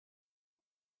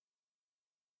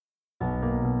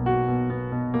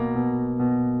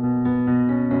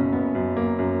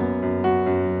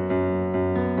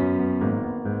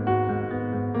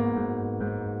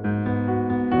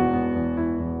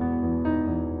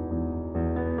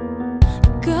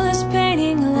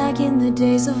like in the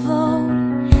days of old.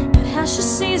 Not how she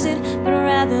sees it, but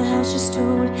rather how she's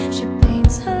told. She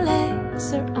paints her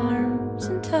legs, her arms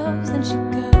and toes, then she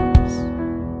goes.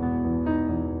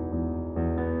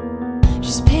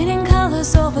 She's painting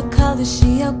colors over colors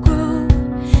she outgrew.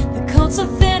 The coats are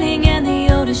thinning and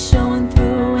the odor's showing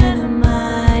through, and her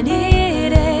mind